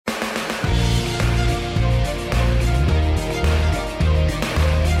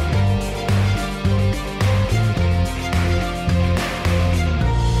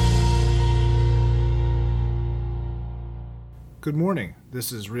Good morning.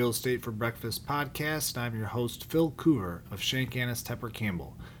 This is Real Estate for Breakfast podcast, and I'm your host, Phil Coover of Shank-Annis Tepper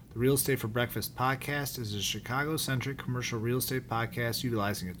Campbell. The Real Estate for Breakfast podcast is a Chicago-centric commercial real estate podcast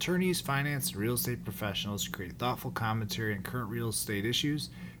utilizing attorneys, finance, and real estate professionals to create thoughtful commentary on current real estate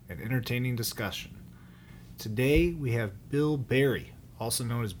issues and entertaining discussion. Today, we have Bill Berry, also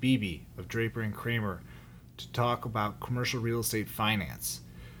known as BB, of Draper & Kramer, to talk about commercial real estate finance.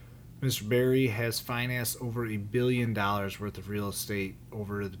 Mr. Berry has financed over $1 billion worth of real estate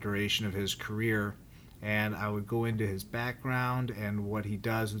over the duration of his career, and I would go into his background and what he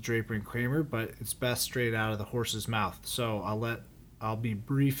does with Draper & Kramer, but it's best straight out of the horse's mouth. So I'll be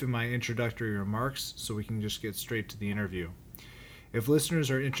brief in my introductory remarks so we can just get straight to the interview. If listeners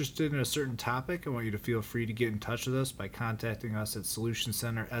are interested in a certain topic, I want you to feel free to get in touch with us by contacting us at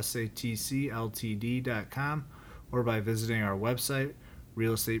solutioncentersatcltd.com or by visiting our website,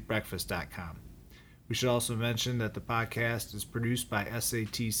 realestatebreakfast.com. We should also mention that the podcast is produced by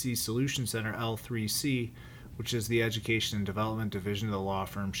SATC Solution Center L3C, which is the Education and Development Division of the law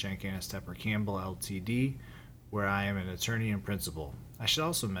firm Shank-Annis Tepper Campbell Ltd., where I am an attorney and principal. I should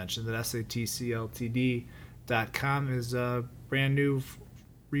also mention that SATCLTD.com is a brand new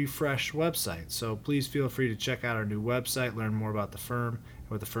refresh website, so please feel free to check out our new website, learn more about the firm and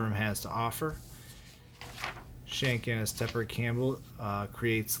what the firm has to offer. Shank-Annis Tepper Campbell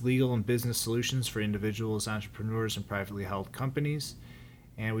creates legal and business solutions for individuals, entrepreneurs, and privately held companies.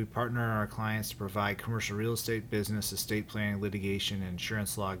 And we partner our clients to provide commercial real estate, business, estate planning, litigation, and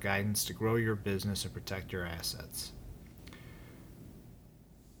insurance law guidance to grow your business and protect your assets.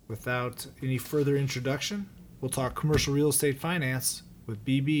 Without any further introduction, we'll talk commercial real estate finance with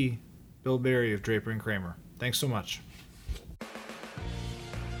BB, Bill Berry of Draper & Kramer. Thanks so much.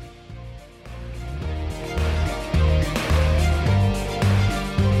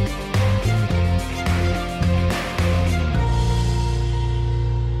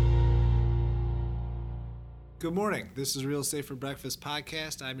 Good morning. This is Real Estate for Breakfast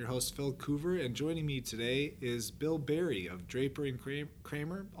podcast. I'm your host, Phil Coover, and joining me today is Bill Berry of Draper &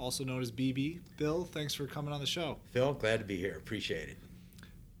 Kramer, also known as BB. Bill, thanks for coming on the show. Phil, glad to be here. Appreciate it.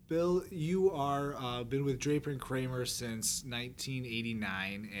 Bill, you are been with Draper & Kramer since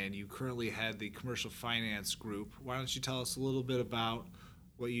 1989, and you currently head the commercial finance group. Why don't you tell us a little bit about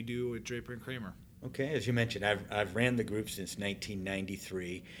what you do at Draper & Kramer? Okay, as you mentioned, I've ran the group since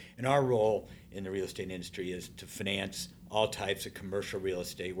 1993, and our role in the real estate industry is to finance all types of commercial real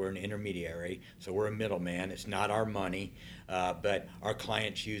estate. We're an intermediary, so we're a middleman. It's not our money, but our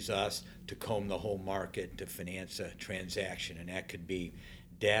clients use us to comb the whole market to finance a transaction, and that could be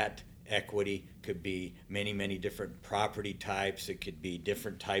debt, equity, could be many, many different property types. It could be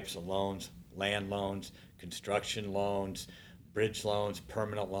different types of loans, land loans, construction loans, bridge loans,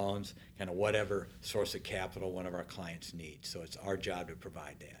 permanent loans, kind of whatever source of capital one of our clients needs. So it's our job to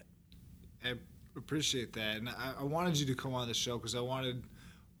provide that. I appreciate that. And I wanted you to come on the show because I wanted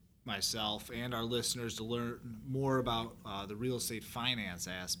myself and our listeners to learn more about the real estate finance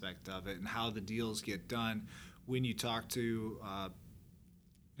aspect of it and how the deals get done. When you talk to, I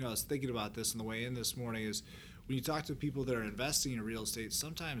was thinking about this on the way in this morning, is when you talk to people that are investing in real estate,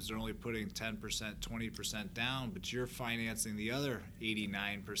 sometimes they're only putting 10%, 20% down, but you're financing the other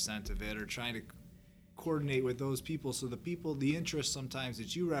 89% of it or trying to coordinate with those people. So the interests sometimes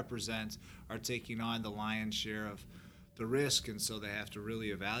that you represent are taking on the lion's share of the risk, and so they have to really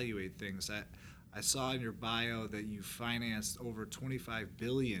evaluate things. I saw in your bio that you financed over $25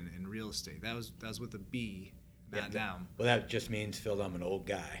 billion in real estate. That was with a B. Well, that just means, Phil, I'm an old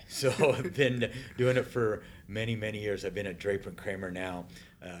guy. So I've been doing it for many, many years. I've been at Draper & Kramer now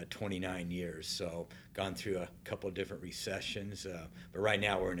 29 years. So gone through a couple of different recessions. But right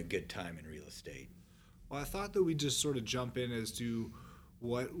now we're in a good time in real estate. Well, I thought that we'd just sort of jump in as to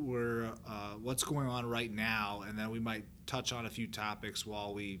what's going on right now, and then we might touch on a few topics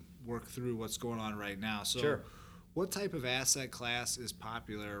while we work through what's going on right now. So Sure. What type of asset class is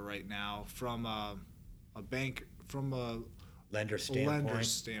popular right now from a bank, from a lender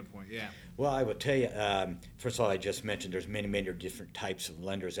standpoint? Yeah. Well, I will tell you, first of all, I just mentioned there's many, many different types of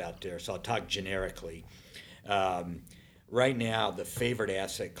lenders out there, so I'll talk generically. Right now, the favorite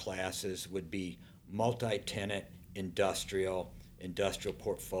asset classes would be multi-tenant industrial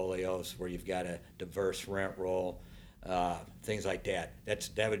portfolios where you've got a diverse rent roll, things like that.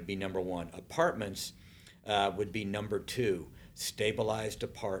 That would be number one. Apartments would be number two. Stabilized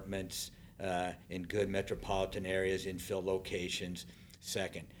apartments in good metropolitan areas, infill locations.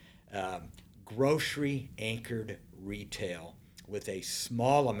 Second, grocery-anchored retail with a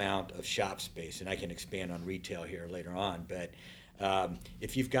small amount of shop space, and I can expand on retail here later on, but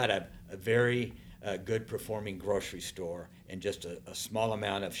if you've got a very a good performing grocery store and just a small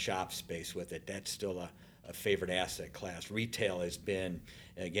amount of shop space with it, that's still a favorite asset class. Retail has been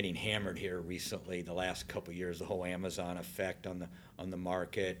getting hammered here recently, the last couple of years, the whole Amazon effect on the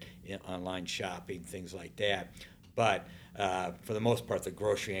market, online shopping, things like that. But for the most part, the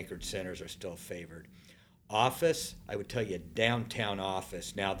grocery anchored centers are still favored. Office, I would tell you downtown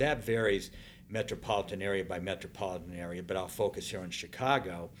office. Now that varies metropolitan area by metropolitan area, but I'll focus here on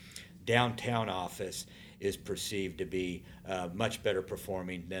Chicago. Downtown office is perceived to be much better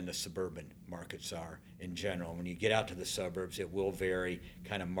performing than the suburban markets are in general. When you get out to the suburbs, it will vary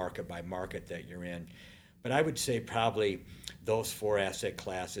kind of market by market that you're in. But I would say probably those four asset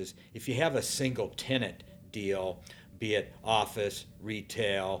classes. If you have a single tenant deal, be it office,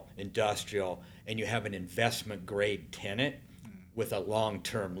 retail, industrial, and you have an investment grade tenant with a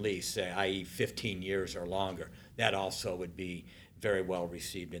long-term lease, say, i.e. 15 years or longer, that also would be very well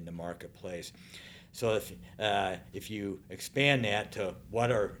received in the marketplace. So if you expand that to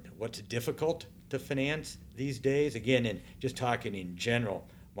what's difficult to finance these days, again, and just talking in general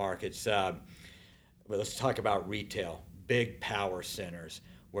markets, well, let's talk about retail, big power centers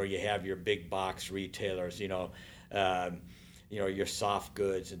where you have your big box retailers, your soft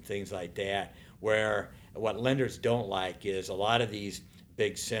goods and things like that, where what lenders don't like is a lot of these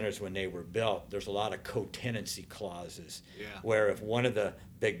big centers, when they were built, there's a lot of co-tenancy clauses, where if one of the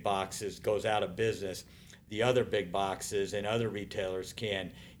big boxes goes out of business, the other big boxes and other retailers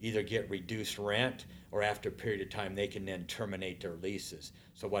can either get reduced rent or after a period of time they can then terminate their leases.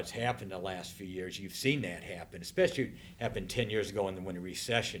 So what's happened the last few years, you've seen that happen, especially happened 10 years ago when the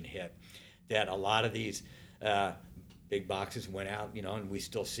recession hit, that a lot of these big boxes went out, and we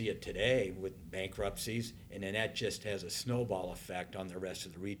still see it today with bankruptcies, and then that just has a snowball effect on the rest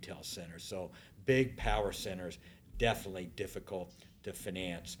of the retail centers. So big power centers, definitely difficult to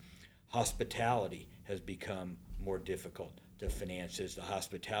finance. Hospitality has become more difficult to finance as the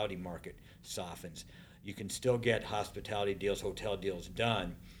hospitality market softens. You can still get hospitality deals, hotel deals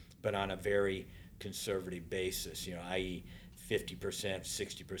done, but on a very conservative basis, i.e. 50%,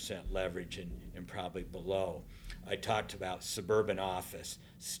 60% leverage and probably below. I talked about suburban office,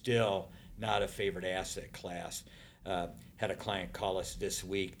 still not a favorite asset class. Had a client call us this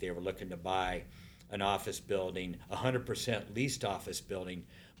week. They were looking to buy an office building, 100% leased office building,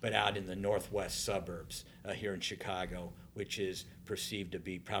 but out in the northwest suburbs here in Chicago, which is perceived to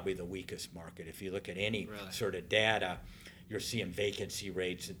be probably the weakest market. If you look at any sort of data, you're seeing vacancy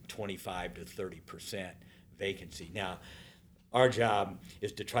rates at 25 to 30% vacancy. Now, our job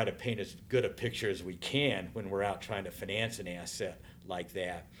is to try to paint as good a picture as we can when we're out trying to finance an asset like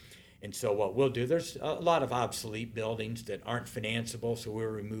that. And so what we'll do, there's a lot of obsolete buildings that aren't financeable, so we'll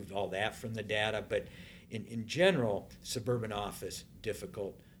remove all that from the data. But in general, suburban office,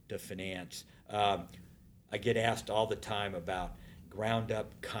 difficult to finance. I get asked all the time about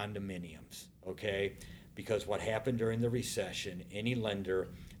ground-up condominiums, okay? Because what happened during the recession, any lender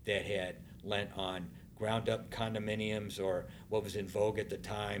that had lent on ground-up condominiums or what was in vogue at the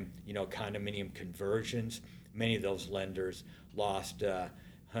time, condominium conversions, many of those lenders lost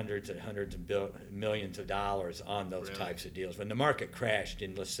hundreds and hundreds of millions of dollars on those types of deals. When the market crashed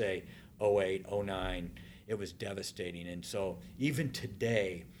in, let's say, 08, 09, it was devastating. And so even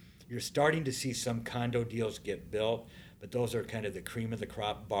today, you're starting to see some condo deals get built, but those are kind of the cream of the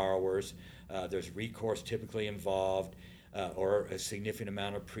crop borrowers. There's recourse typically involved or a significant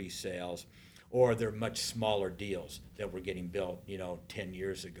amount of pre-sales, or they're much smaller deals that were getting built, 10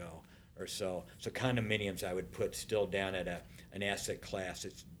 years ago or so. So condominiums I would put still down at an asset class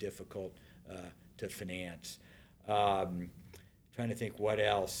that's difficult to finance. Trying to think what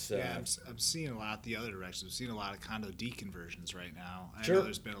else. I'm seeing a lot the other direction. I'm seeing a lot of condo deconversions right now. I Sure. know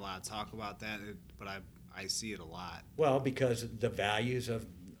there's been a lot of talk about that, but I see it a lot. Well, because the values of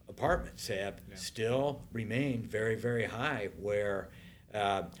apartments have still remained very, very high, where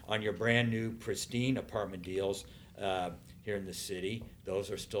on your brand new pristine apartment deals here in the city,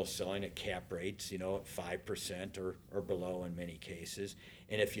 those are still selling at cap rates, at 5% or below in many cases.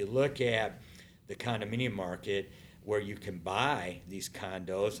 And if you look at the condominium market, where you can buy these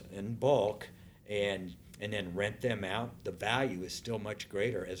condos in bulk and then rent them out, the value is still much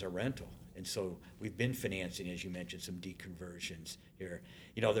greater as a rental. And so we've been financing, as you mentioned, some deconversions here.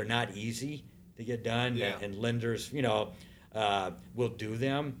 They're not easy to get done, and lenders, will do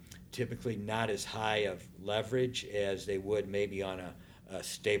them, typically not as high of leverage as they would maybe on a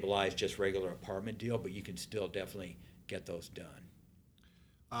stabilized, just regular apartment deal, but you can still definitely get those done.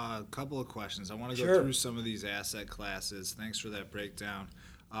 A couple of questions. I want to go through some of these asset classes. Thanks for that breakdown.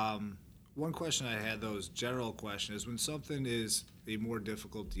 One question I had, though, is general question, is when something is a more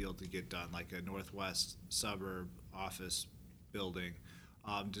difficult deal to get done, like a northwest suburb office building,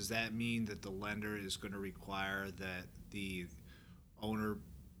 does that mean that the lender is going to require that the owner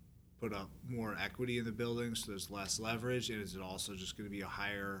put up more equity in the building so there's less leverage? And is it also just going to be a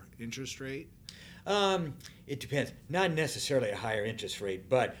higher interest rate? It depends. Not necessarily a higher interest rate,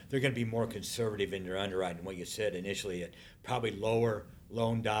 but they're going to be more conservative in their underwriting. What you said initially, at probably lower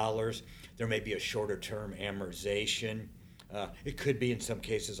loan dollars. There may be a shorter term amortization. It could be in some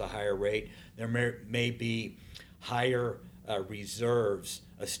cases a higher rate. There may be higher reserves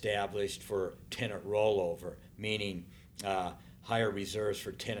established for tenant rollover, meaning higher reserves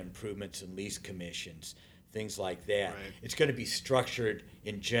for tenant improvements and lease commissions, things like that. Right. It's going to be structured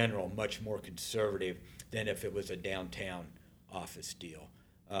in general much more conservative than if it was a downtown office deal.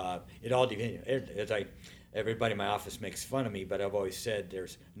 It all depends. Everybody in my office makes fun of me, but I've always said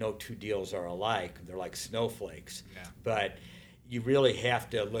there's no two deals are alike. They're like snowflakes. Yeah. But you really have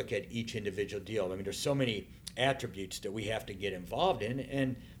to look at each individual deal. I mean, there's so many attributes that we have to get involved in,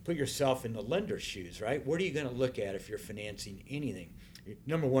 and put yourself in the lender's shoes, right? What are you going to look at if you're financing anything?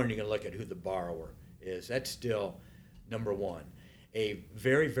 Number one, you're going to look at who the borrower is. That's still number one. A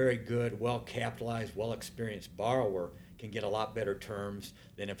very, very good, well-capitalized, well-experienced borrower can get a lot better terms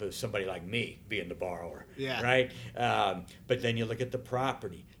than if it was somebody like me being the borrower, Yeah. right? But then you look at the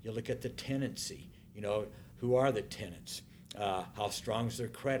property, you look at the tenancy, who are the tenants? How strong is their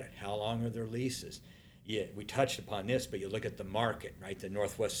credit? How long are their leases? Yeah, we touched upon this, but you look at the market, right? The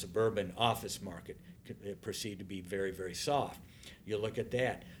Northwest suburban office market perceived to be very, very soft. You look at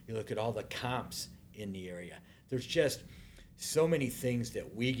that. You look at all the comps in the area. There's just so many things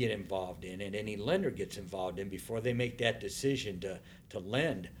that we get involved in and any lender gets involved in before they make that decision to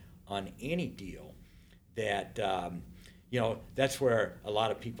lend on any deal that, that's where a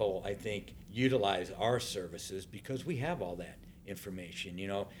lot of people, I think, utilize our services because we have all that information.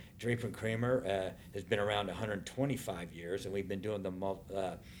 Draper and Kramer has been around 125 years, and we've been doing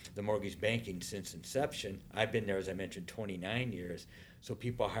the mortgage banking since inception. I've been there, as I mentioned, 29 years. So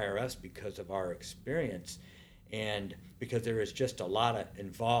people hire us because of our experience and because there is just a lot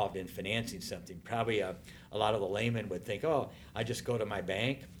involved in financing something. Probably a lot of the laymen would think, oh, I just go to my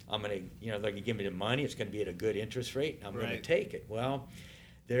bank. I'm going to, they're going to give me the money. It's going to be at a good interest rate. I'm going to take it. Well,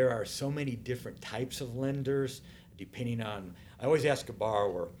 there are so many different types of lenders depending on, I always ask a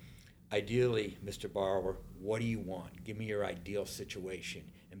borrower, ideally, Mr. Borrower, what do you want? Give me your ideal situation.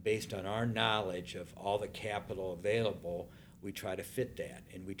 And based on our knowledge of all the capital available, we try to fit that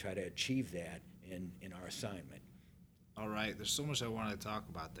and we try to achieve that in our assignment. All right. There's so much I wanted to talk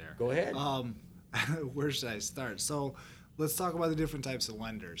about there. Go ahead. Where should I start? So let's talk about the different types of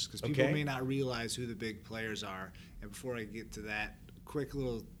lenders because people may not realize who the big players are. And before I get to that, quick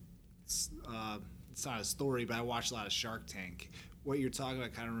little, it's not a story, but I watch a lot of Shark Tank. What you're talking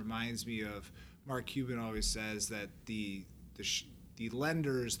about kind of reminds me of Mark Cuban always says that the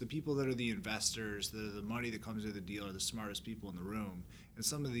lenders, the people that are the investors, the money that comes with the deal are the smartest people in the room. And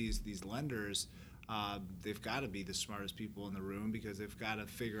some of these lenders, they've got to be the smartest people in the room because they've got to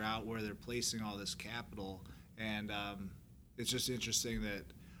figure out where they're placing all this capital. And it's just interesting that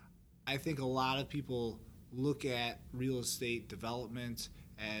I think a lot of people look at real estate development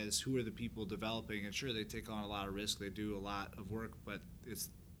as who are the people developing, and sure, they take on a lot of risk, they do a lot of work, but it's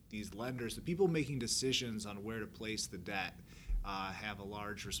these lenders, the people making decisions on where to place the debt, have a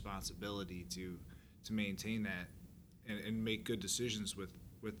large responsibility to maintain that and make good decisions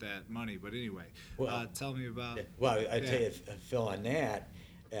with that money. But anyway, tell me about. Well, I tell you, Phil, on that,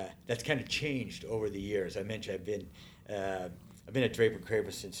 that's kind of changed over the years. I mentioned I've been at Draper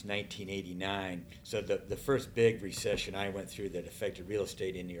Kramer since 1989. So the first big recession I went through that affected real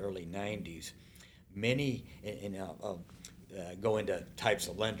estate in the early 90s, many, and I'll go into types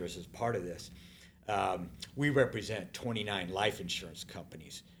of lenders as part of this. We represent 29 life insurance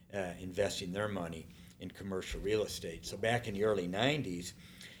companies investing their money in commercial real estate. So back in the early 90s,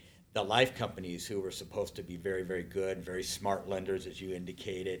 the life companies who were supposed to be very, very good and very smart lenders, as you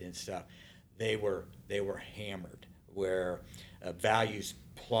indicated and stuff, they were hammered, where values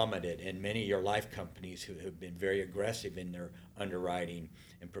plummeted, and many of your life companies who have been very aggressive in their underwriting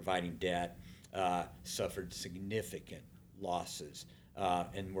and providing debt suffered significant losses,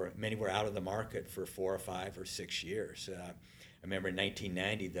 and many were out of the market for 4 or 5 or 6 years. I remember in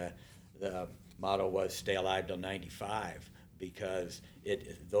 1990, the motto was "Stay alive till 95," because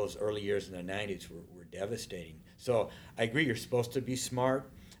those early years in the 90s were devastating. So I agree, you're supposed to be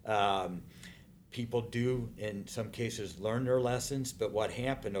smart. People do, in some cases, learn their lessons, but what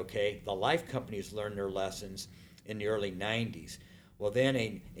happened, the life companies learned their lessons in the early 90s. Well, then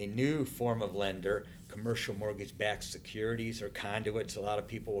a new form of lender, commercial mortgage-backed securities or conduits, a lot of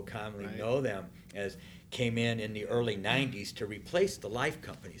people will commonly know them as, came in the early 90s to replace the life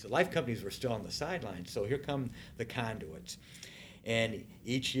companies. The life companies were still on the sidelines, so here come the conduits. And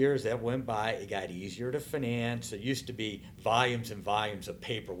each year as that went by, it got easier to finance. It used to be volumes and volumes of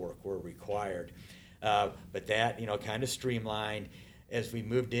paperwork were required. But that, kind of streamlined. As we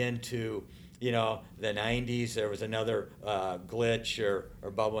moved into, the 90s, there was another glitch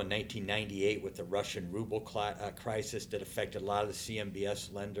or bubble in 1998 with the Russian ruble crisis that affected a lot of the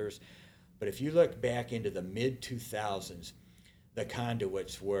CMBS lenders. But if you look back into the mid-2000s, the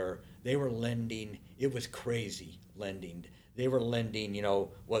conduits they were lending, it was crazy lending. They were lending,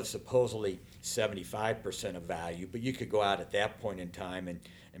 was supposedly 75% of value, but you could go out at that point in time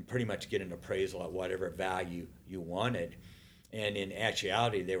and pretty much get an appraisal at whatever value you wanted. And in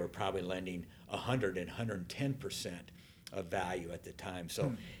actuality, they were probably lending 100 and 110% of value at the time.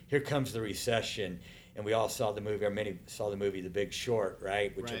 So here comes the recession, and we all saw the movie, or many saw the movie The Big Short,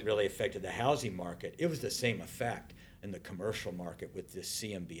 right? Which really affected the housing market. It was the same effect in the commercial market with this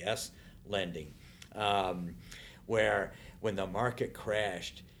CMBS lending, where when the market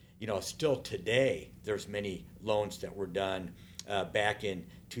crashed, still today, there's many loans that were done back in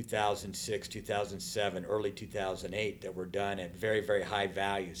 2006, 2007, early 2008 that were done at very, very high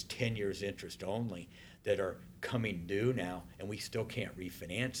values, 10 years interest only, that are coming due now, and we still can't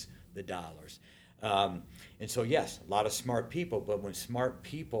refinance the dollars. And so, yes, a lot of smart people, but when smart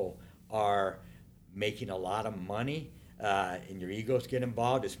people are making a lot of money and your egos get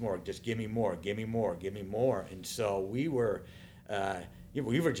involved, it's more, just give me more, give me more, give me more. And so we were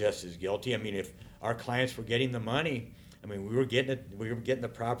just as guilty. I mean, if our clients were getting the money, we were getting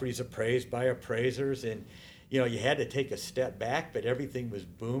the properties appraised by appraisers, and you had to take a step back, but everything was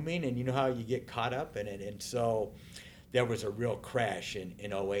booming, and you know how you get caught up in it. And so there was a real crash in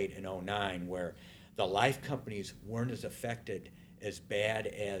 08 and 09 where the life companies weren't as affected as bad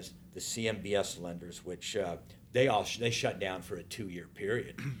as the CMBS lenders, which they shut down for a 2-year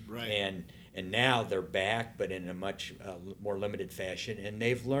period. Right. And now they're back, but in a much more limited fashion, and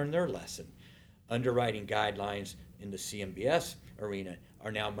they've learned their lesson. Underwriting guidelines in the CMBS arena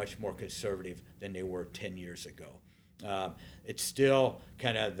are now much more conservative than they were 10 years ago. It's still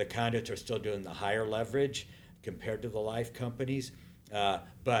kind of, the conduits are still doing the higher leverage compared to the life companies,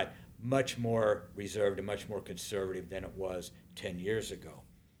 but much more reserved and much more conservative than it was 10 years ago.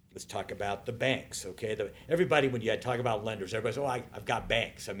 Let's talk about the banks, okay? Everybody, when you talk about lenders, everybody says, I've got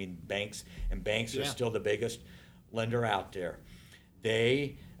banks. Banks are still the biggest lender out there.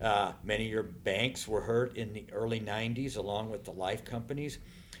 Many of your banks were hurt in the early 90s along with the life companies,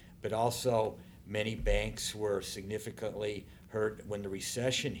 but also many banks were significantly hurt when the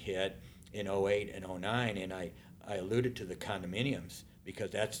recession hit in 08 and 09, and I alluded to the condominiums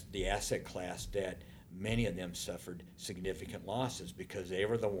because that's the asset class that many of them suffered significant losses because they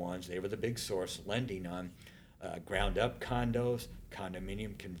were the big source lending on ground-up condos,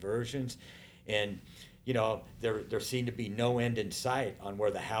 condominium conversions, and there seemed to be no end in sight on where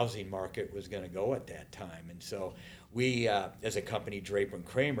the housing market was going to go at that time. And so we, as a company, Draper and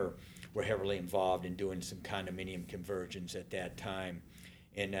Kramer, were heavily involved in doing some condominium conversions at that time.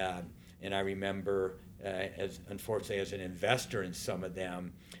 And I remember, unfortunately, as an investor in some of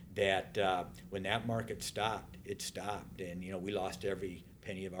them, that when that market stopped, it stopped. And, we lost every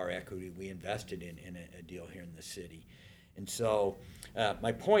penny of our equity we invested in a deal here in the city. And so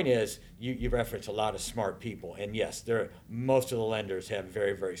my point is, you reference a lot of smart people. And yes, most of the lenders have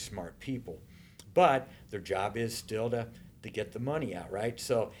very, very smart people. But their job is still to get the money out, right?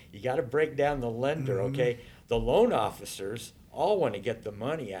 So you got to break down the lender, okay? The loan officers all want to get the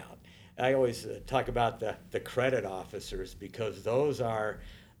money out. I always talk about the credit officers because those are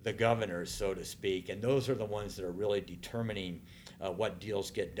the governors, so to speak, and those are the ones that are really determining what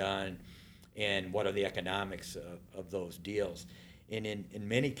deals get done and what are the economics of those deals. And in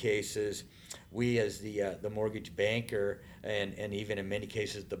many cases, we as the mortgage banker and even in many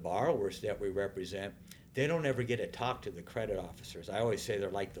cases the borrowers that we represent, they don't ever get to talk to the credit officers. I always say they're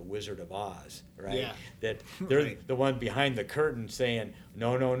like the Wizard of Oz, right? Yeah. That they're the one behind the curtain saying,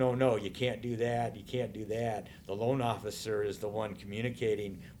 no, you can't do that, you can't do that. The loan officer is the one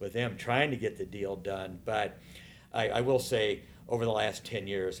communicating with them, trying to get the deal done. But I will say, over the last 10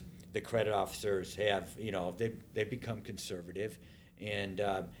 years, the credit officers have, they've become conservative. And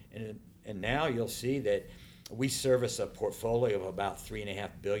now you'll see that we service a portfolio of about $3.5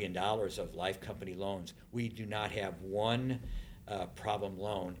 billion of life company loans. We do not have one problem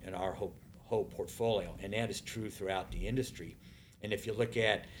loan in our whole portfolio, and that is true throughout the industry. And if you look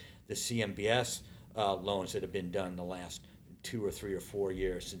at the CMBS loans that have been done the last 2 or 3 or 4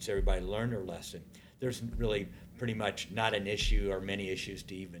 years since everybody learned their lesson. There's really pretty much not an issue or many issues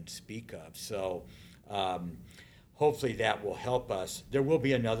to even speak of. So hopefully that will help us. There will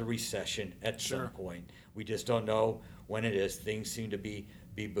be another recession at some point. We just don't know when it is. Things seem to be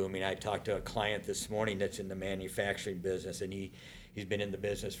booming. I talked to a client this morning that's in the manufacturing business, and he's been in the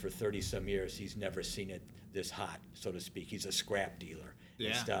business for 30-some years. He's never seen it this hot, so to speak. He's a scrap dealer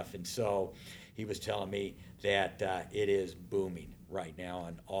and stuff. And so he was telling me that it is booming right now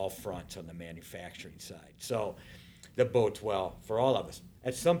on all fronts on the manufacturing side. So that bodes well for all of us.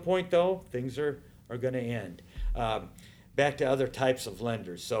 At some point, though, things are going to end. Back to other types of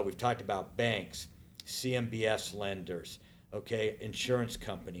lenders. So we've talked about banks, CMBS lenders, insurance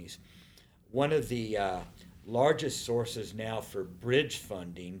companies. One of the largest sources now for bridge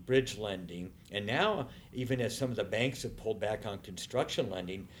lending, and now even as some of the banks have pulled back on construction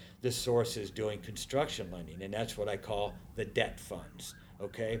lending, this source is doing construction lending, and that's what I call the debt funds.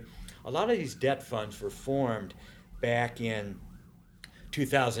 A lot of these debt funds were formed back in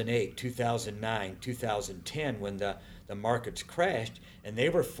 2008, 2009, 2010 when the markets crashed, and they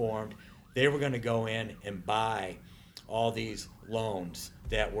were formed. They were going to go in and buy all these loans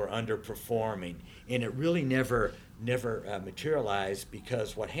that were underperforming, and it really never materialized,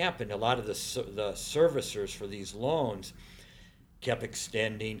 because what happened, a lot of the servicers for these loans kept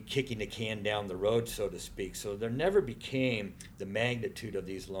extending, kicking the can down the road, so to speak. So there never became the magnitude of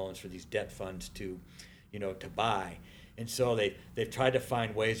these loans for these debt funds to buy. And so they've tried to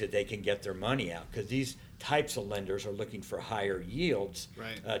find ways that they can get their money out, because these types of lenders are looking for higher yields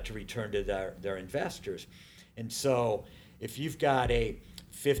to return to their investors. And so if you've got a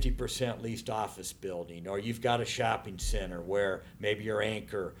 50% leased office building, or you've got a shopping center where maybe your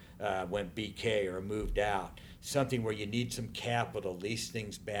anchor went BK or moved out, something where you need some capital, lease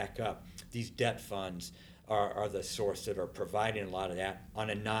things back up, these debt funds are the source that are providing a lot of that on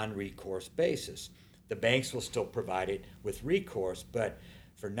a non-recourse basis. The banks will still provide it with recourse, but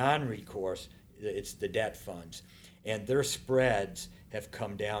for non-recourse, it's the debt funds. And their spreads have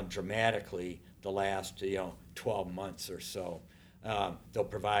come down dramatically the last 12 months or so. They'll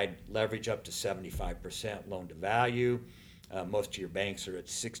provide leverage up to 75% loan to value. Most of your banks are at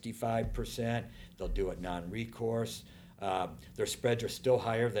 65%. They'll do it non-recourse. Their spreads are still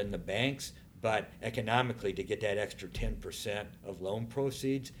higher than the banks, but economically, to get that extra 10% of loan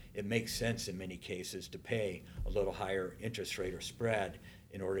proceeds, it makes sense in many cases to pay a little higher interest rate or spread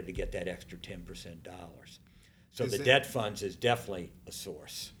in order to get that extra 10% dollars. So the debt funds is definitely a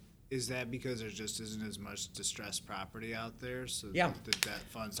source. Is that because there just isn't as much distressed property out there, so the debt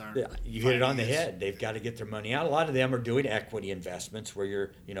funds aren't? You hit it on the head. They've got to get their money out. A lot of them are doing equity investments where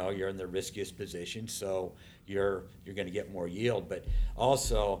you're in the riskiest position, so you're going to get more yield. But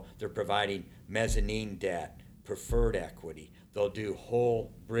also they're providing mezzanine debt, preferred equity. They'll do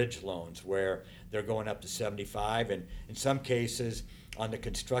whole bridge loans where they're going up to 75, and in some cases on the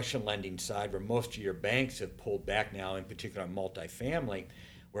construction lending side, where most of your banks have pulled back now, in particular on multifamily,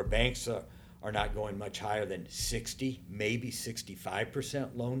 where banks are not going much higher than 60, maybe 65%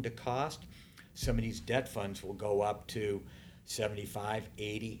 loan to cost. Some of these debt funds will go up to 75,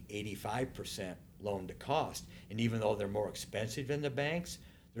 80, 85% loan to cost. And even though they're more expensive than the banks,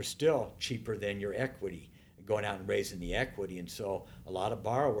 they're still cheaper than your equity, going out and raising the equity. And so a lot of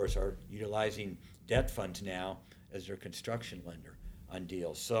borrowers are utilizing debt funds now as their construction lender on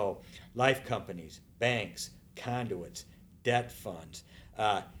deals. So life companies, banks, conduits, debt funds.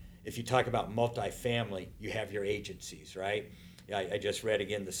 If you talk about multifamily, you have your agencies, right? I just read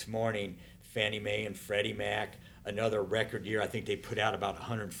again this morning, Fannie Mae and Freddie Mac, another record year. I think they put out about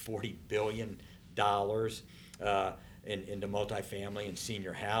 $140 billion into multifamily and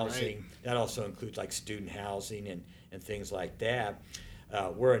senior housing. Right. That also includes like student housing and things like that.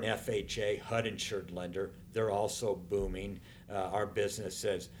 We're an FHA, HUD-insured lender. They're also booming. Our business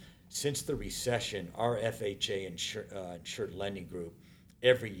says, since the recession, our FHA insured lending group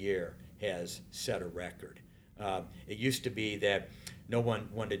every year has set a record. It used to be that no one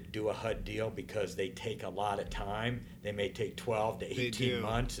wanted to do a HUD deal because they take a lot of time. They may take 12 to 18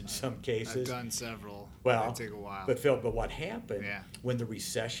 months in some cases. I've done several. Well, they take a while. But Phil, what happened when the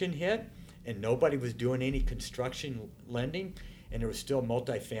recession hit and nobody was doing any construction lending, and there was still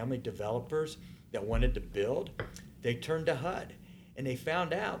multifamily developers that wanted to build, they turned to HUD. And they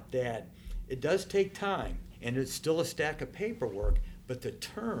found out that it does take time, and it's still a stack of paperwork, but the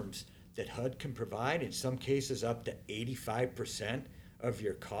terms that HUD can provide, in some cases up to 85% of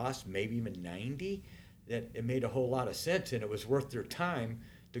your cost, maybe even 90%, that it made a whole lot of sense, and it was worth their time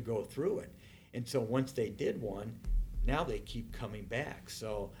to go through it. And so once they did one, now they keep coming back.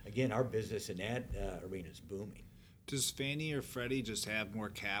 So again, our business in that arena is booming. Does Fannie or Freddie just have more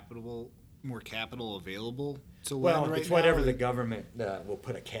capital available to lend Well, right it's now? whatever the government will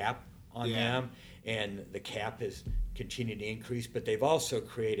put a cap on Yeah. them, and the cap has continued to increase. But they've also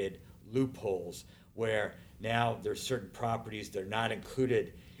created loopholes where now there's certain properties that are not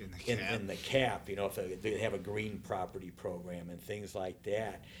included in the cap. You know, if they have a green property program and things like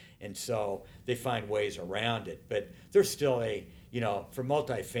that, and so they find ways around it. But there's still for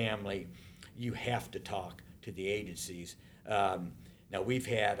multifamily, you have to talk to the agencies. Now, we've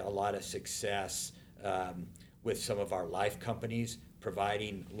had a lot of success with some of our life companies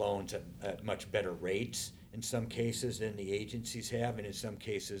providing loans at much better rates in some cases than the agencies have, and in some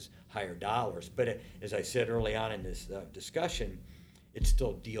cases higher dollars. But as I said early on in this discussion, it's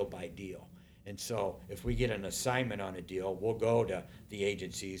still deal by deal. And so if we get an assignment on a deal, we'll go to the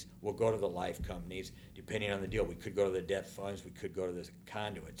agencies, we'll go to the life companies, depending on the deal. We could go to the debt funds, we could go to the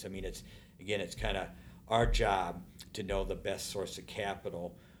conduits. I mean, it's kind of our job to know the best source of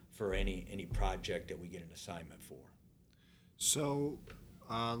capital for any project that we get an assignment for. So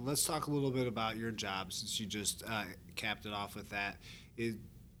let's talk a little bit about your job, since you just capped it off with that.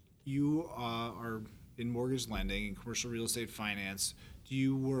 You are in mortgage lending and commercial real estate finance. Do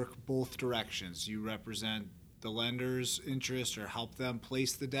you work both directions? Do you represent the lender's interest or help them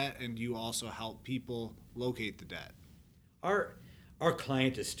place the debt, and do you also help people locate the debt? Our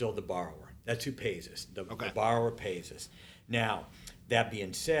client is still the borrower. That's who pays us. The borrower pays us. Now, that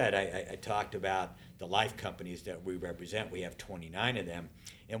being said, I talked about the life companies that we represent. We have 29 of them.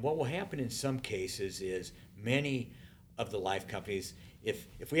 And what will happen in some cases is many of the life companies,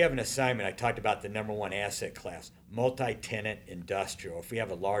 if we have an assignment, I talked about the number one asset class, multi-tenant industrial. If we have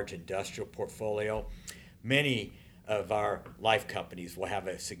a large industrial portfolio, many of our life companies will have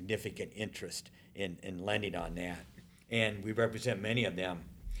a significant interest in lending on that. And we represent many of them.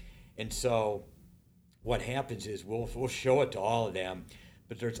 And so what happens is we'll show it to all of them,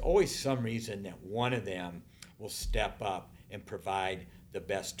 but there's always some reason that one of them will step up and provide the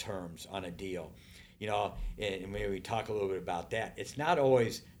best terms on a deal. You know, and when we talk a little bit about that, it's not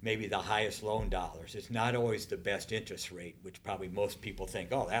always maybe the highest loan dollars. It's not always the best interest rate, which probably most people think,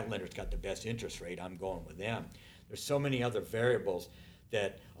 oh, that lender's got the best interest rate, I'm going with them. There's so many other variables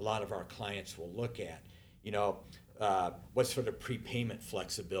that a lot of our clients will look at. You know, what sort of prepayment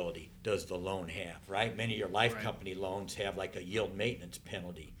flexibility does the loan have, right? Many of your life company loans have like a yield maintenance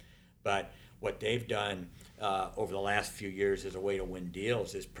penalty. But what they've done over the last few years as a way to win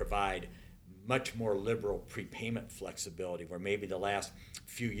deals is provide much more liberal prepayment flexibility, where maybe the last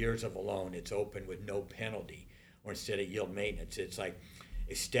few years of a loan it's open with no penalty, or instead of yield maintenance it's like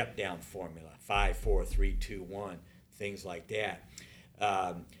a step down formula, 5, 4, 3, 2, 1, things like that.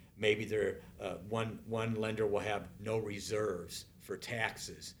 Maybe one lender will have no reserves for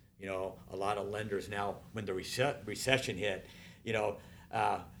taxes. You know, a lot of lenders now, when the recession hit,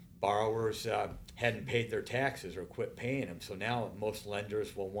 borrowers hadn't paid their taxes or quit paying them. So now most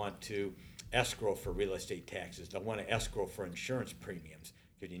lenders will want to escrow for real estate taxes. They'll want to escrow for insurance premiums,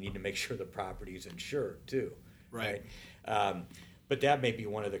 because you need to make sure the property is insured too. Right. But that may be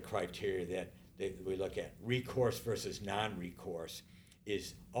one of the criteria that we look at. Recourse versus non-recourse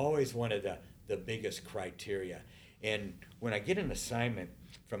is always one of the biggest criteria. And when I get an assignment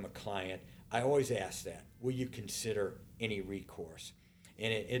from a client, I always ask that, will you consider any recourse?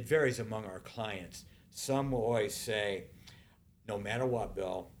 And it varies among our clients. Some will always say, no matter what,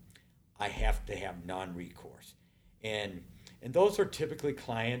 Bill, I have to have non-recourse. And those are typically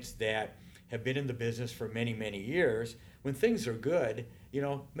clients that have been in the business for many, many years. When things are good,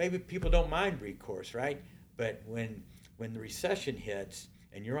 maybe people don't mind recourse, right? But when the recession hits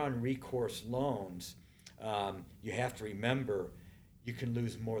and you're on recourse loans, you have to remember you can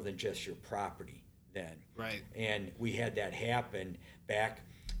lose more than just your property then. Right. And we had that happen back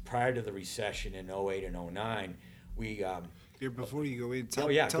prior to the recession in 08 and 09. Before you go in, go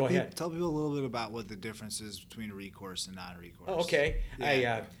ahead. Tell people a little bit about what the difference is between recourse and non-recourse. Oh, okay.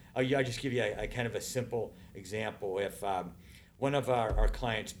 Yeah. I'll just give you a kind of a simple example. If one of our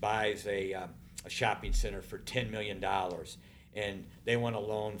clients buys a shopping center for $10 million and they want a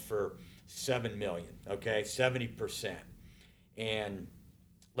loan for $7 million, okay, 70%. And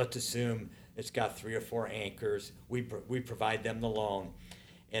let's assume it's got 3 or 4 anchors. We provide them the loan,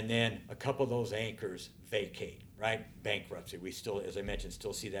 and then a couple of those anchors vacate, right? Bankruptcy. We still, as I mentioned,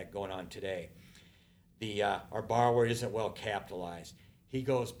 still see that going on today. Our borrower isn't well capitalized. He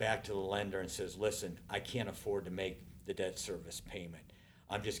goes back to the lender and says, listen, I can't afford to make the debt service payment.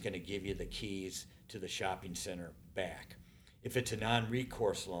 I'm just going to give you the keys to the shopping center back. If it's a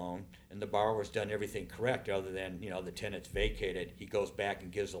non-recourse loan and the borrower's done everything correct other than, the tenant's vacated, he goes back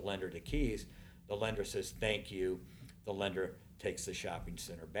and gives the lender the keys, The lender says, thank you. The lender takes the shopping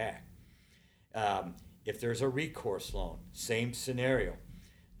center back. If there's a recourse loan, same scenario.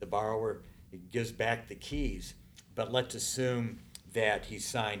 The borrower gives back the keys, but let's assume that he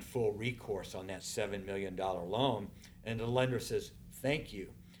signed full recourse on that $7 million loan, and the lender says, thank you.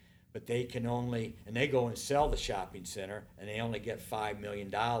 But they can only, and they go and sell the shopping center, and they only get $5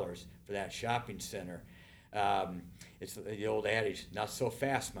 million for that shopping center. It's the old adage, not so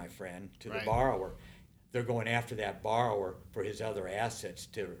fast, my friend, to the borrower. They're going after that borrower for his other assets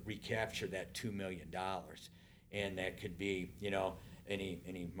to recapture that $2 million. And that could be,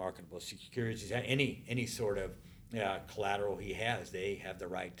 any marketable securities, any sort of collateral he has. They have the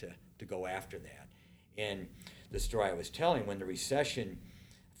right to go after that. And the story I was telling, when the recession,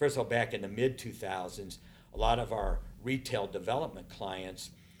 first of all, back in the mid-2000s, a lot of our retail development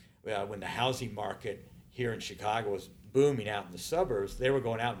clients, when the housing market here in Chicago was booming out in the suburbs, they were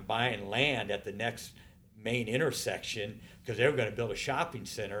going out and buying land at the next main intersection because they were going to build a shopping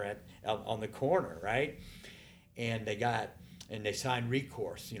center on the corner, right? And they signed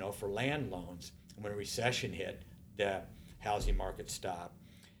recourse, for land loans. And when a recession hit, the housing market stopped.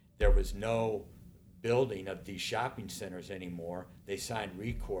 There was no building of these shopping centers anymore. They signed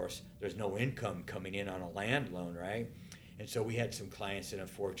recourse. There's no income coming in on a land loan, right? And so we had some clients that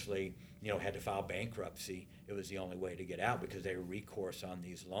unfortunately, had to file bankruptcy. It was the only way to get out because they were recourse on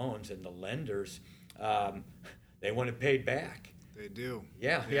these loans, and the lenders, they want it paid back. They do.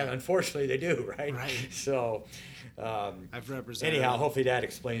 Yeah, unfortunately they do, right? Right. So, I've represented. Anyhow, hopefully that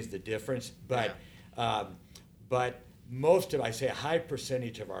explains the difference. But, but most of, I say a high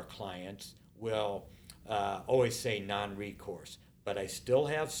percentage of our clients will always say non-recourse. But I still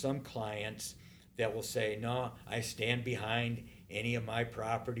have some clients that will say, no, I stand behind any of my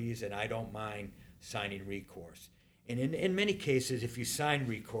properties and I don't mind signing recourse. And in many cases, if you sign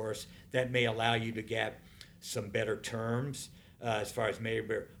recourse, that may allow you to get some better terms as far as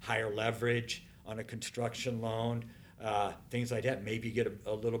maybe higher leverage on a construction loan, things like that. Maybe you get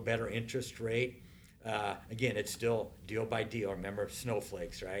a little better interest rate. Again, it's still deal by deal. Remember,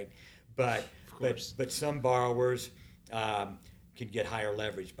 snowflakes, right? But some borrowers can get higher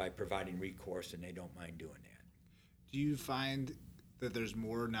leverage by providing recourse, and they don't mind doing that. Do you find that there's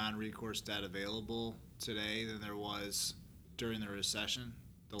more non-recourse debt available today than there was during the recession,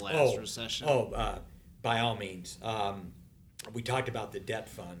 the last recession? By all means. We talked about the debt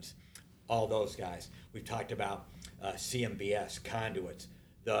funds, all those guys. We've talked about CMBS, conduits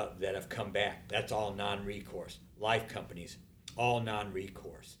that have come back. That's all non-recourse. Life companies, all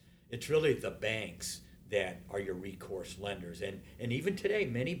non-recourse. It's really the banks that are your recourse lenders. And even today,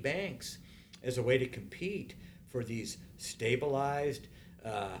 many banks, as a way to compete for these stabilized,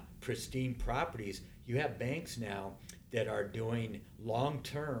 pristine properties, you have banks now that are doing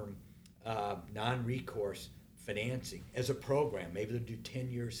long-term non-recourse financing as a program. Maybe they'll do 10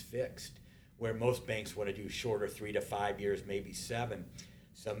 years fixed, where most banks want to do shorter, 3 to 5 years, maybe 7.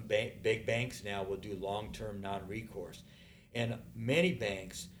 Some big banks now will do long-term non-recourse. And many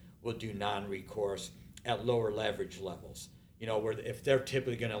banks will do non-recourse at lower leverage levels. Where if they're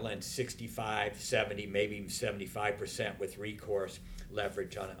typically going to lend 65, 70, maybe even 75% with recourse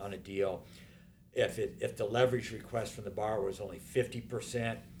leverage on a deal, if the leverage request from the borrower is only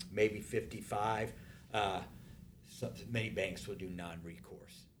 50%, maybe 55, many banks will do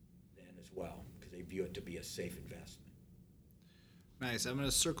non-recourse then as well because they view it to be a safe investment. Nice. I'm going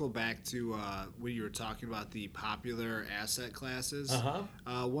to circle back to when you were talking about the popular asset classes.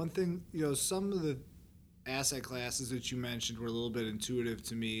 One thing, some of the asset classes that you mentioned were a little bit intuitive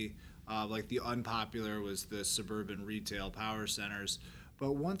to me. Like the unpopular was the suburban retail power centers.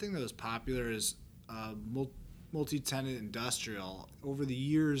 But one thing that was popular is multi-tenant industrial. Over the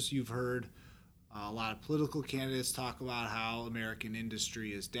years, you've heard a lot of political candidates talk about how American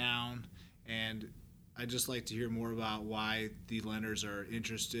industry is down, and I'd just like to hear more about why the lenders are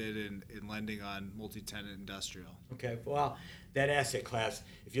interested in lending on multi-tenant industrial. Okay, well, that asset class,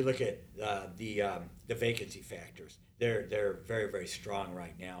 if you look at the vacancy factors, they're very, very strong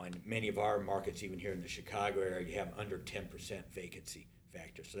right now. And many of our markets, even here in the Chicago area, you have under 10% vacancy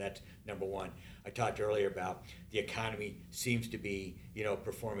factor. So that's number one. I talked earlier about the economy seems to be,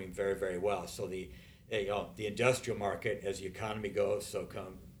 performing very, very well. So the industrial market, as the economy goes, so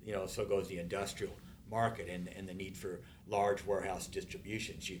goes the industrial market and the need for large warehouse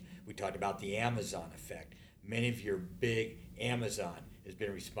distributions. We talked about the Amazon effect. Many of your big Amazon has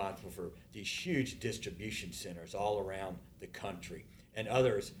been responsible for these huge distribution centers all around the country, and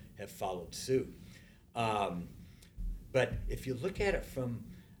others have followed suit. But if you look at it from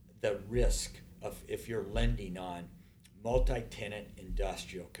the risk of if you're lending on multi-tenant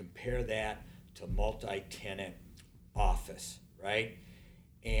industrial, compare that to multi-tenant office, right?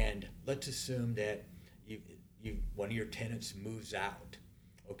 And let's assume that one of your tenants moves out,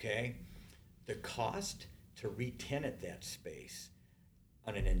 okay? The cost to re-tenant that space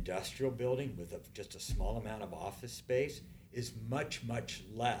on an industrial building with just a small amount of office space is much, much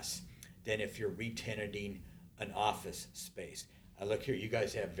less than if you're re-tenanting an office space. I look here, you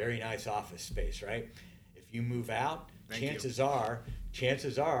guys have very nice office space, right? If you move out, chances are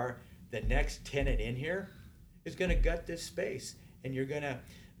the next tenant in here is going to gut this space, and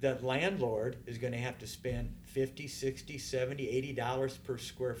the landlord is going to have to spend $50, $60, $70, $80 per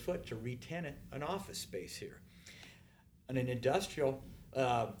square foot to re-tenant an office space here. On an industrial,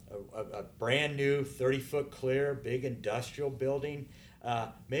 a brand new 30-foot clear, big industrial building,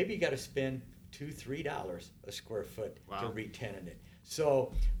 maybe you got to spend $2, $3 a square foot to re-tenant it.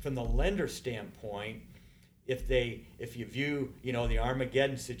 So from the lender standpoint, if you view, the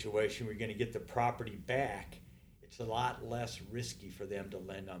Armageddon situation, we're going to get the property back, it's a lot less risky for them to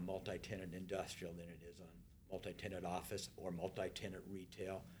lend on multi-tenant industrial than it is on multi-tenant office or multi-tenant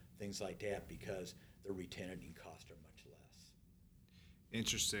retail, things like that, because the re-tenanting costs are much less.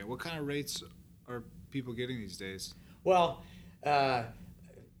 Interesting. What kind of rates are people getting these days? Well, I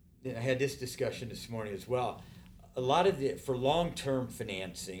had this discussion this morning as well. A lot of for long-term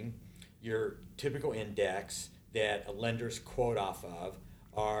financing, your typical index that lenders quote off of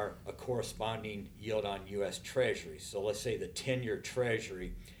are a corresponding yield on U.S. Treasuries. So let's say the 10-year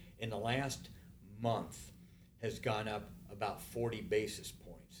Treasury in the last month has gone up about 40 basis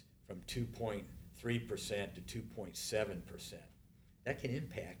points from 2.3% to 2.7%. That can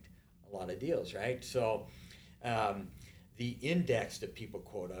impact a lot of deals, right? So the index that people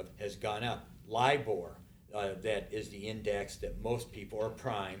quote of has gone up. LIBOR, that is the index that most people, or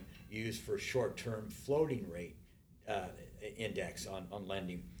prime, use for short-term floating rate index on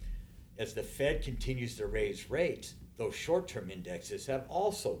lending. As the Fed continues to raise rates, those short-term indexes have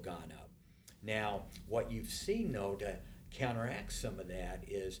also gone up. Now, what you've seen, though, to counteract some of that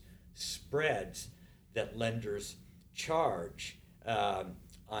is spreads that lenders charge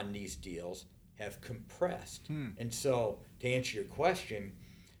on these deals have compressed. And so, to answer your question,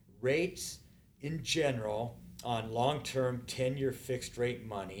 rates in general on long-term 10-year fixed-rate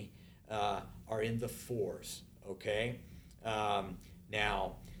money are in the fours. Okay.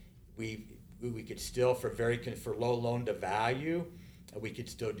 Now, we could still for low loan to value, we could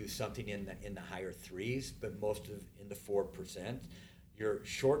still do something in the higher threes, but most of in the 4%. Your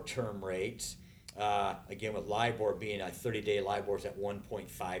short-term rates, again with LIBOR being a 30-day LIBOR is at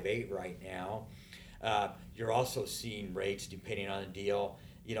 1.58 right now. You're also seeing rates depending on the deal,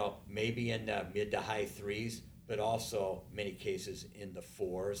 maybe in the mid to high threes, but also many cases in the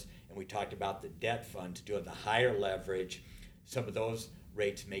fours. And we talked about the debt funds doing the higher leverage. Some of those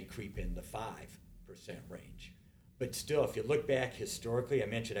rates may creep in the 5% range. But still, if you look back historically, I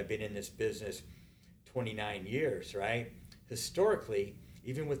mentioned I've been in this business 29 years, right? Historically,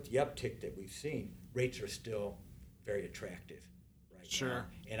 even with the uptick that we've seen, rates are still very attractive right now.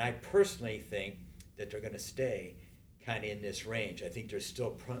 And I personally think that they're going to stay kind of in this range. I think there's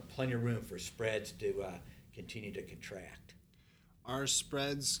still plenty of room for spreads to continue to contract. Are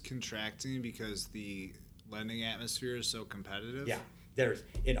spreads contracting because the lending atmosphere is so competitive? Yeah, there's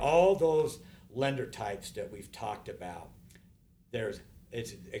in all those lender types that we've talked about,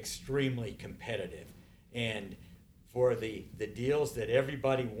 it's extremely competitive. And for the deals that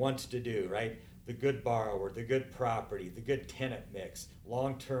everybody wants to do, right? The good borrower, the good property, the good tenant mix,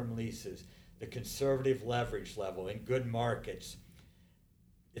 long-term leases, the conservative leverage level in good markets,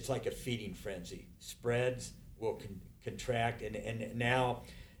 it's like a feeding frenzy. Spreads will contract, and now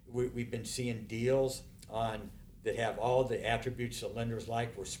we've been seeing deals that have all the attributes that lenders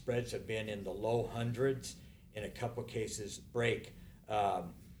like, where spreads have been in the low hundreds, in a couple cases break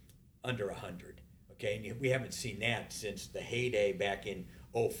under 100. Okay, and we haven't seen that since the heyday back in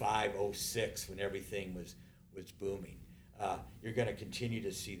 05, 06 when everything was booming. You're going to continue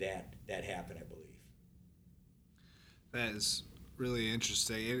to see that happen, I believe. That is really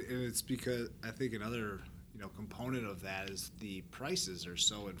interesting, and it's because I think another component of that is the prices are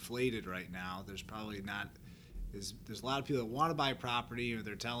so inflated right now. There's probably not there's a lot of people that want to buy property, or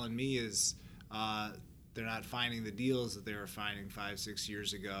they're telling me they're not finding the deals that they were finding 5-6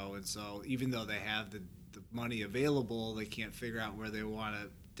 years ago, and so even though they have the money available, they can't figure out where they want to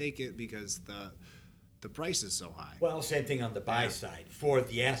take it because the price is so high. Well, same thing on the buy side for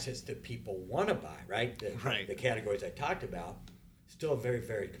the assets that people want to buy, right? The categories I talked about, still very,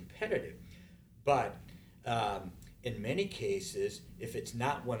 very competitive. But in many cases, if it's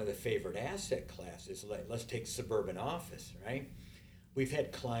not one of the favored asset classes, let's take suburban office, right? We've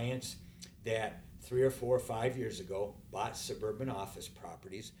had clients that 3 or 4 or 5 years ago bought suburban office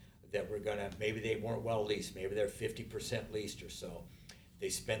properties that were gonna, maybe they weren't well leased, maybe they're 50% leased or so. They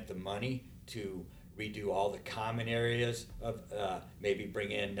spent the money to redo all the common areas of, maybe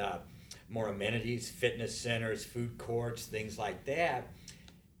bring in more amenities, fitness centers, food courts, things like that.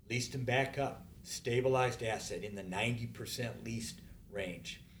 Leased them back up, stabilized asset in the 90% leased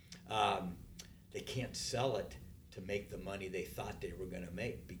range. They can't sell it to make the money they thought they were going to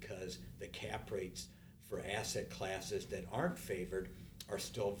make because the cap rates for asset classes that aren't favored are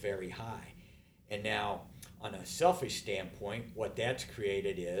still very high. And now, on a selfish standpoint, what that's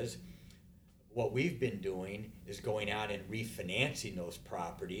created is what we've been doing is going out and refinancing those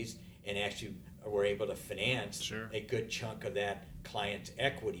properties, and actually we're able to finance a good chunk of that client's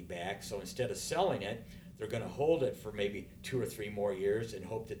equity back. So instead of selling it, they're going to hold it for maybe 2 or 3 more years and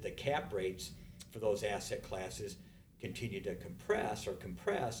hope that the cap rates for those asset classes continue to compress, where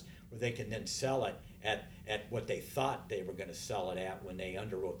they can then sell it at what they thought they were going to sell it at when they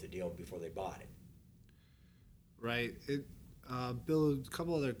underwrote the deal before they bought it. Right. Bill, a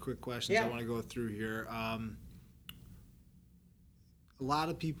couple other quick questions I want to go through here. A lot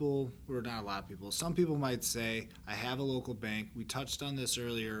of people, or not a lot of people, some people might say, I have a local bank. We touched on this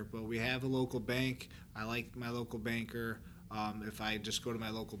earlier, but we have a local bank. I like my local banker. If I just go to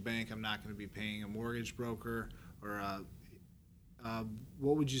my local bank, I'm not going to be paying a mortgage broker. Or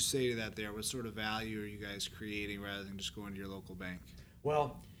what would you say to that there? What sort of value are you guys creating rather than just going to your local bank?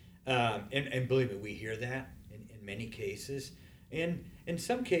 Well, and believe me, we hear that in many cases. And in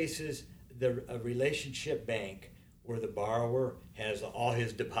some cases, a relationship bank where the borrower has all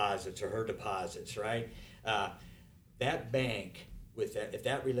his deposits or her deposits, right? That bank, if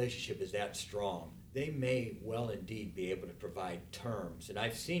that relationship is that strong, they may well indeed be able to provide terms. And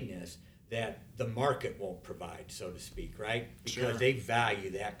I've seen this, that the market won't provide, so to speak, right? Because they value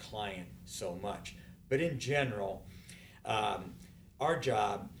that client so much. But in general, our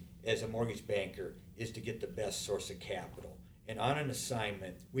job as a mortgage banker is to get the best source of capital. And on an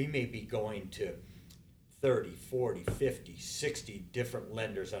assignment, we may be going to 30, 40, 50, 60 different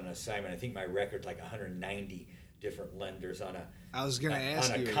lenders on an assignment. I think my record's like 190 different lenders on a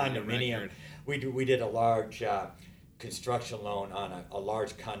condominium. We did a large construction loan on a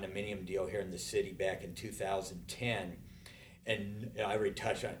large condominium deal here in the city back in 2010. And I already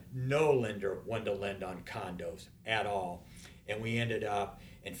touched on no lender wanted to lend on condos at all. And we ended up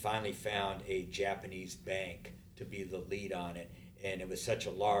and finally found a Japanese bank to be the lead on it. And it was such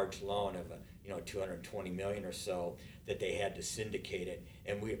a large loan of $220 million or so that they had to syndicate it.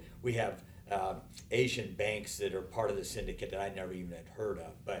 And we have Asian banks that are part of the syndicate that I never even had heard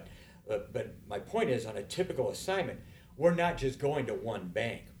of. But my point is, on a typical assignment, we're not just going to one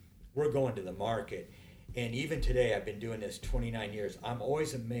bank. We're going to the market. And even today, I've been doing this 29 years. I'm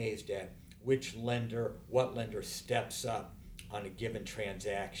always amazed at what lender steps up on a given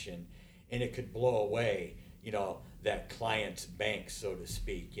transaction, and it could blow away, that client's bank, so to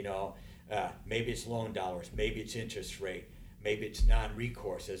speak. Maybe it's loan dollars, maybe it's interest rate, maybe it's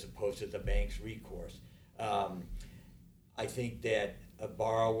non-recourse as opposed to the bank's recourse. I think that a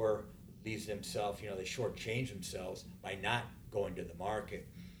borrower leaves themselves, they shortchange themselves by not going to the market.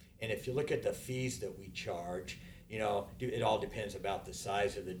 And if you look at the fees that we charge, it all depends about the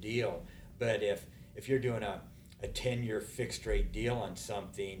size of the deal. But if you're doing a 10-year fixed rate deal on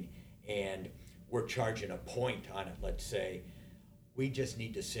something and we're charging a point on it, let's say, we just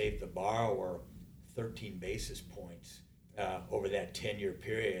need to save the borrower 13 basis points over that 10-year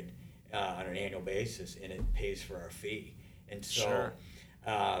period on an annual basis, and it pays for our fee. And so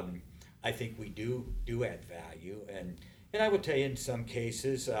I think we do add value. And I would tell you, in some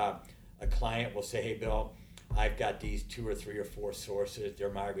cases, a client will say, hey, Bill, I've got these 2 or 3 or 4 sources. They're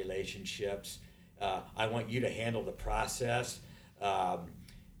my relationships. I want you to handle the process.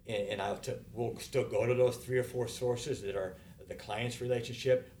 And we'll still go to those 3 or 4 sources that are the client's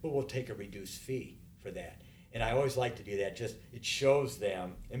relationship, but we'll take a reduced fee for that. And I always like to do that. Just it shows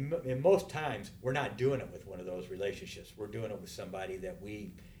them, and most times we're not doing it with one of those relationships. We're doing it with somebody that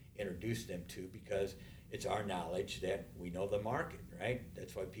we introduce them to because it's our knowledge that we know the market, right?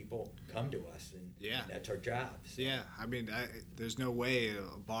 That's why people come to us, and that's our job. So. Yeah, I mean, there's no way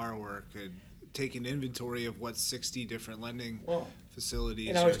a borrower could take an inventory of what 60 different lending facilities.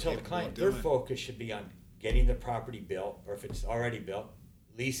 And I always tell the client their focus should be on getting the property built, or if it's already built,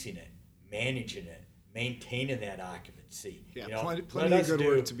 leasing it, managing it, maintaining that occupancy. Yeah, plenty of good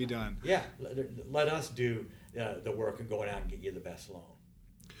work to be done. Yeah, let us do the work and go out and get you the best loan.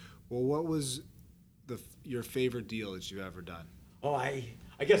 Well, what was your favorite deal that you've ever done? Oh, I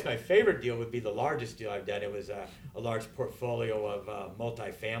I guess my favorite deal would be the largest deal I've done. It was a large portfolio of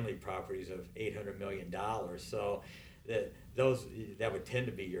multifamily properties of $800 million. So that would tend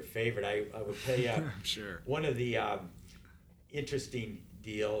to be your favorite. I would tell you, I'm sure. one of the interesting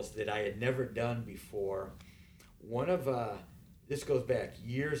deals that I had never done before, this goes back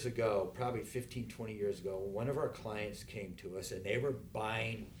years ago, probably 15, 20 years ago. One of our clients came to us and they were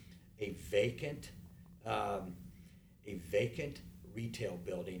buying a vacant retail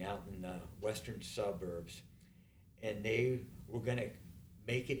building out in the western suburbs, and they were going to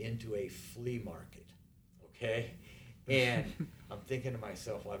make it into a flea market, okay? And I'm thinking to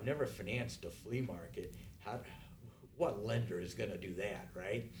myself, well, I've never financed a flea market. What lender is going to do that,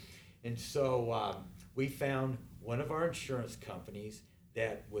 right? And so we found one of our insurance companies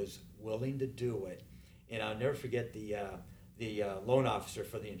that was willing to do it. And I'll never forget the loan officer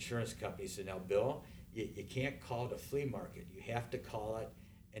for the insurance company said, now, Bill, you can't call it a flea market. You have to call it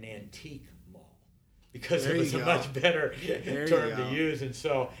an antique mall, because it was a much better term to use.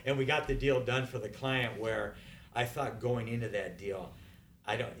 And we got the deal done for the client, where I thought going into that deal,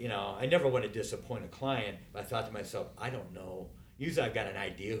 I never want to disappoint a client, but I thought to myself, I don't know. Usually I've got an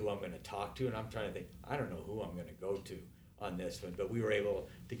idea who I'm going to talk to, and I'm trying to think, I don't know who I'm going to go to on this one, but we were able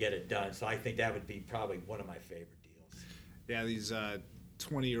to get it done. So I think that would be probably one of my favorite deals. Yeah, these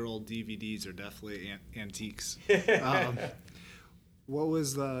 20-year-old DVDs are definitely antiques. What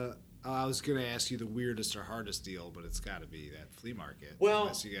was I was going to ask you the weirdest or hardest deal, but it's got to be that flea market.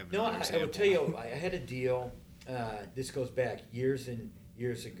 Well, I will tell you, I had a deal, this goes back years and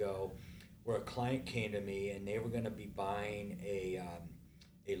years ago, where a client came to me and they were going to be buying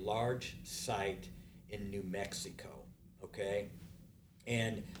a large site in New Mexico, okay?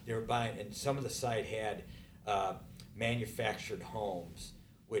 And they were buying, and some of the site had manufactured homes,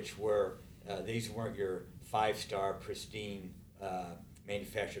 which were, these weren't your 5-star pristine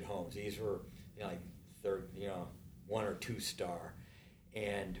manufactured homes. These were like 1 or 2 star.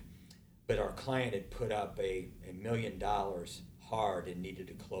 But our client had put up $1 million hard and needed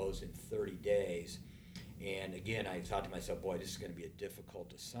to close in 30 days. And again, I thought to myself, boy, this is going to be a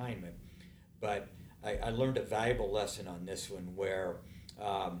difficult assignment. But I learned a valuable lesson on this one, where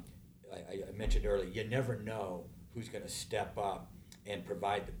I mentioned earlier, you never know who's going to step up and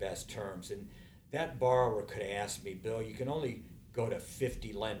provide the best terms. And that borrower could have asked me, Bill, you can only go to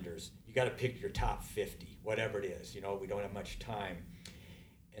 50 lenders. You got to pick your top 50, whatever it is. We don't have much time.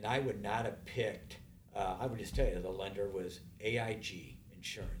 And I would not have picked, I would just tell you, the lender was AIG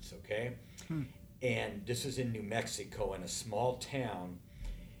Insurance, okay? And this was in New Mexico, in a small town.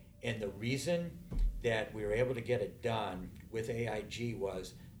 And the reason that we were able to get it done with AIG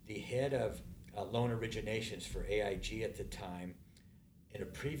was the head of loan originations for AIG at the time, in a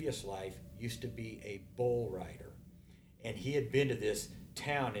previous life, used to be a bull rider. And he had been to this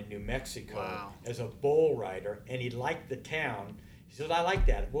town in New Mexico as a bull rider, and he liked the town. He said, I like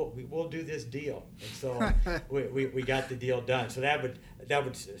that. We'll do this deal. And so we got the deal done. So that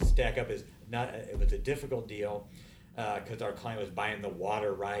would stack up as it was a difficult deal, because our client was buying the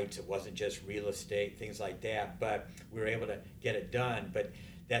water rights. It wasn't just real estate, things like that. But we were able to get it done. But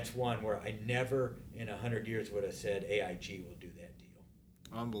that's one where I never in 100 years would have said AIG will do that deal.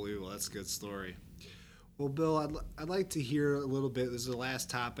 Unbelievable. That's a good story. Well, Bill, I'd like to hear a little bit. This is the last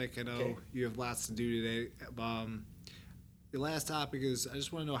topic. I know you have lots to do today. The last topic is, I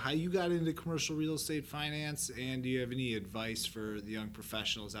just want to know how you got into commercial real estate finance, and do you have any advice for the young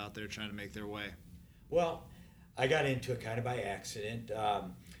professionals out there trying to make their way? Well, I got into it kind of by accident. I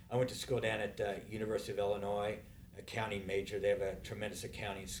went to school down at University of Illinois, accounting major. They have a tremendous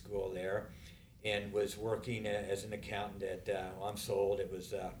accounting school there, and was working as an accountant at, I'm so old, it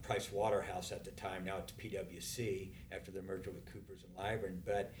was Price Waterhouse at the time. Now it's PwC after the merger with Coopers and Lybrand.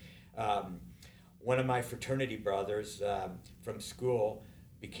 But one of my fraternity brothers from school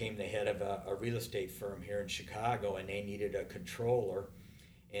became the head of a real estate firm here in Chicago, and they needed a controller.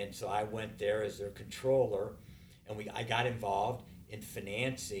 And so I went there as their controller, and I got involved in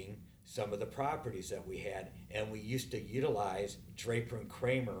financing some of the properties that we had. And we used to utilize Draper and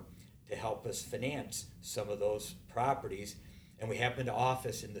Kramer to help us finance some of those properties. And we happened to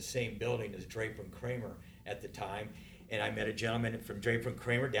office in the same building as Draper and Kramer at the time. And I met a gentleman from Draper and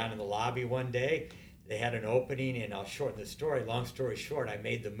Kramer down in the lobby one day. They had an opening, and I'll shorten the story. Long story short, I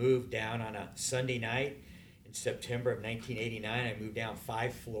made the move down on a Sunday night in September of 1989. I moved down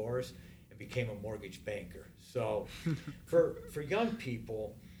 5 floors and became a mortgage banker. So for young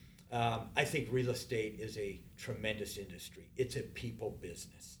people, I think real estate is a tremendous industry. It's a people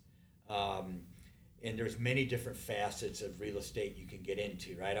business. And there's many different facets of real estate you can get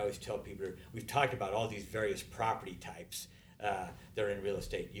into, right? I always tell people, we've talked about all these various property types, that are in real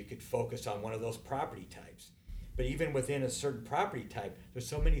estate. You could focus on one of those property types. But even within a certain property type, there's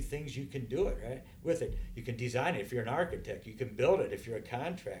so many things you can do with it. You can design it if you're an architect. You can build it if you're a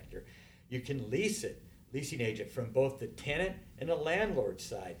contractor. You can lease it, leasing agent, from both the tenant and the landlord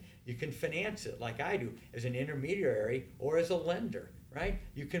side. You can finance it like I do as an intermediary or as a lender, right?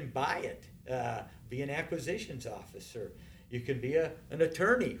 You can buy it, be an acquisitions officer. You can be an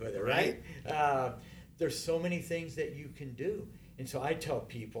attorney with it, right? There's so many things that you can do. And so I tell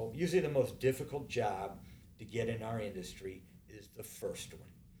people, usually the most difficult job to get in our industry is the first one.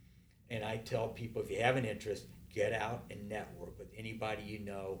 And I tell people, if you have an interest, get out and network with anybody you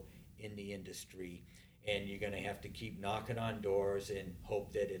know in the industry. And you're going to have to keep knocking on doors and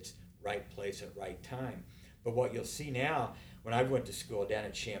hope that it's right place at right time. But what you'll see now, when I went to school down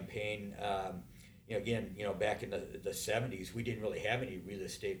at Champaign, back in the 70s, we didn't really have any real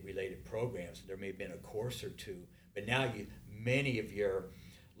estate related programs. There may have been a course or two, but now many of your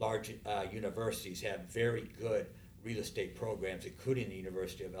large universities have very good real estate programs, including the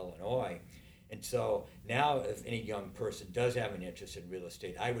University of Illinois. And so now if any young person does have an interest in real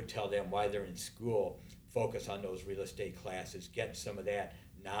estate, I would tell them while they're in school, focus on those real estate classes, get some of that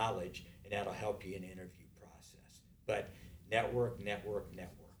knowledge, and that'll help you in the interview process. But network.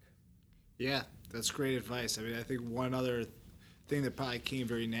 Yeah, that's great advice. I mean, I think one other thing that probably came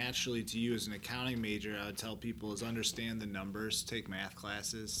very naturally to you as an accounting major, I would tell people, is understand the numbers, take math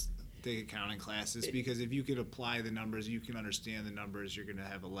classes, take accounting classes, because if you can apply the numbers, you can understand the numbers, you're going to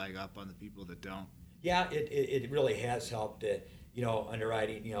have a leg up on the people that don't. Yeah, it really has helped,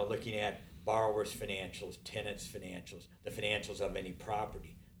 underwriting, looking at borrowers' financials, tenants' financials, the financials of any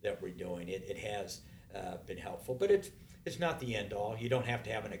property that we're doing. It has been helpful, but it's not the end all. You don't have to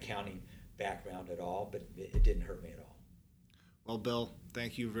have an accounting background at all, but it didn't hurt me at all. Well, Bill,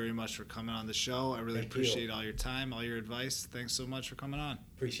 thank you very much for coming on the show. I really appreciate all your time, all your advice. Thanks so much for coming on.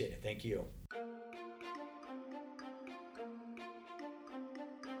 Appreciate it. Thank you.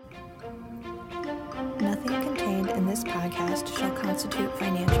 Nothing contained in this podcast shall constitute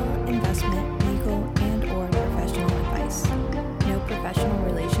financial, investment, legal, and/or professional advice. No professional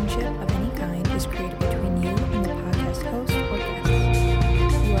relationship of any kind is created between you and the podcast host or guest.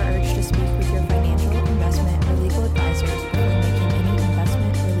 You are urged to speak with your financial, investment, or legal advisors before making any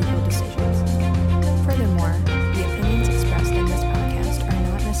investment or legal decisions. Furthermore, the opinions expressed in this podcast are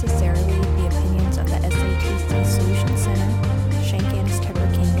not necessarily the opinions of the SATC Solutions Center, Schenck Annes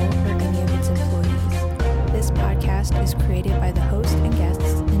Tepper Campbell, or any of its employees. This podcast is created by the